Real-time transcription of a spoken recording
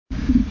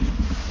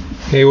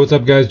Hey, what's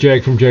up, guys?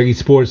 Jag from Jaggy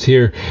Sports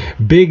here.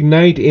 Big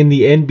night in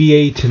the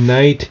NBA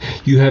tonight.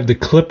 You have the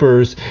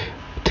Clippers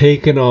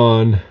taking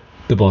on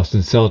the Boston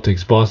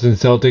Celtics. Boston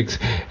Celtics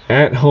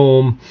at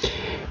home.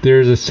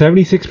 There's a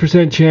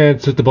 76%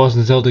 chance that the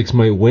Boston Celtics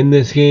might win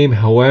this game.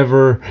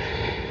 However,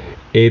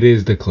 it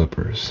is the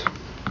Clippers,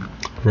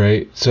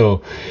 right?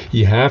 So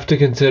you have to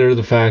consider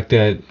the fact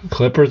that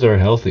Clippers are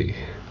healthy.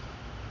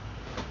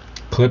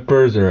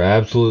 Clippers are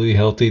absolutely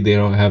healthy. They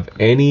don't have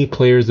any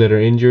players that are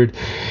injured.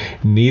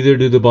 Neither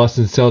do the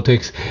Boston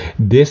Celtics.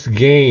 This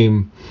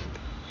game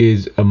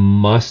is a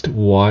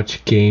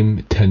must-watch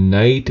game.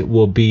 Tonight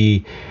will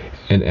be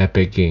an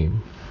epic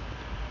game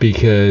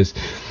because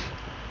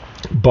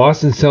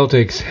Boston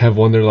Celtics have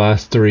won their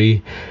last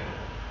 3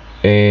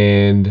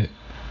 and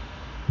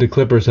the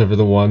Clippers have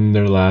won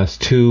their last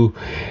 2.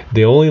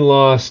 They only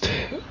lost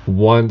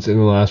once in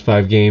the last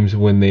 5 games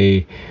when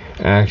they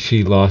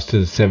actually lost to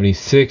the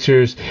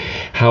 76ers.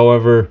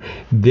 However,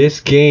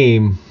 this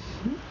game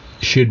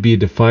should be a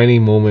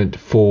defining moment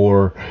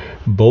for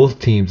both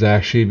teams,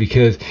 actually,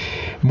 because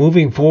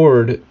moving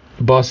forward,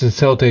 Boston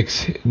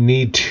Celtics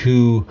need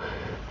to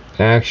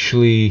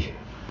actually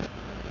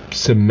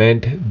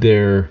cement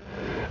their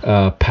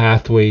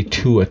pathway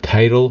to a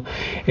title,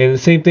 and the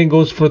same thing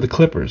goes for the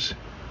Clippers,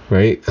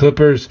 right?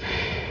 Clippers,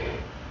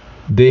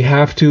 they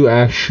have to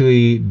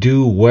actually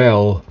do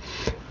well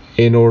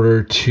in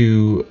order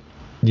to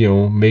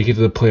make it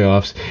to the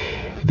playoffs.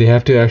 They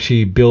have to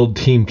actually build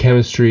team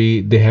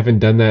chemistry. They haven't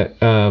done that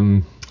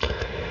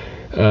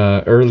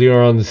earlier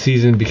on the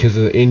season because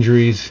of the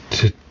injuries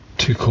to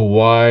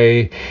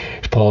Kawhi,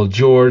 to Paul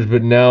George,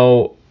 but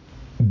now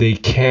they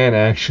can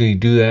actually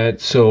do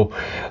that. So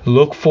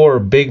look for a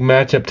big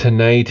matchup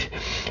tonight.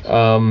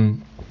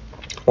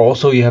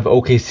 Also, you have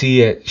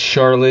OKC at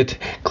Charlotte,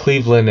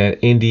 Cleveland at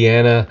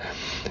Indiana,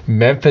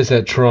 Memphis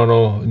at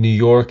Toronto, New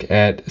York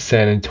at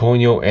San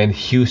Antonio, and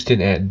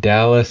Houston at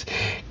Dallas.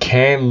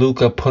 Can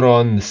Luka put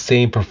on the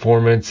same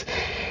performance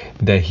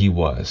that he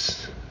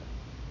was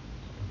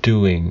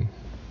doing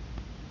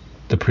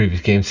the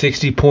previous game?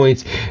 60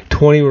 points,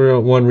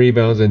 21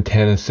 rebounds, and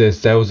 10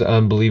 assists. That was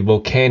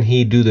unbelievable. Can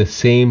he do the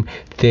same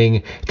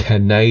thing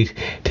tonight,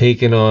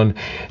 taking on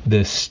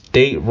the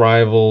state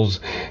rivals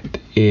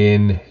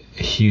in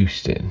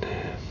Houston?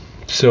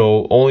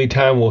 So only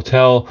time will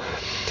tell.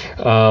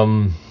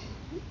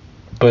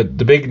 But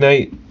the big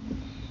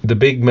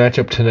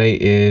matchup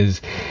tonight is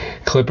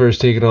Clippers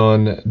taking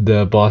on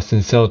the Boston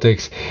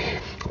Celtics.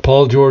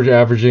 Paul George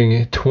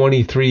averaging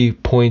 23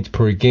 points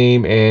per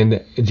game,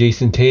 and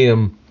Jason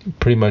Tatum,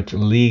 pretty much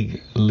leading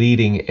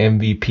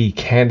MVP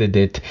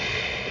candidate,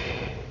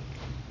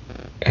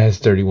 has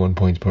 31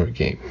 points per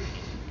game.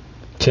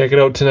 Check it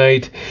out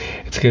tonight.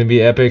 It's going to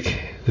be epic.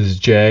 This is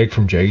Jag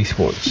from Jaggy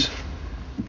Sports.